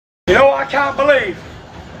I can't believe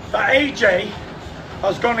that AJ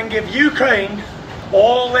has gone and give Ukraine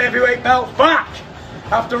all the heavyweight belts back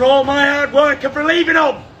after all my hard work of relieving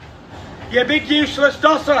them. You big useless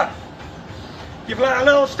dosser. You've let a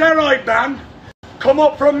little steroid man come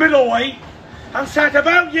up from middleweight and set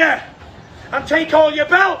about you and take all your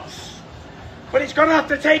belts. But it's going to have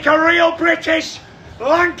to take a real British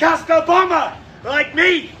Lancaster bomber like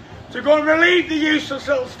me to go and relieve the useless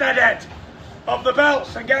little steadhead of the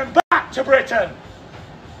belts and get them back to Britain.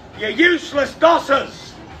 You useless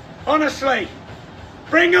dossers. Honestly,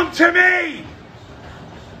 bring them to me.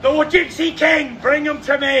 The Gypsy King, bring them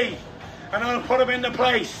to me. And I'll put them into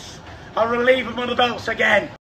place. I'll relieve them of the belts again.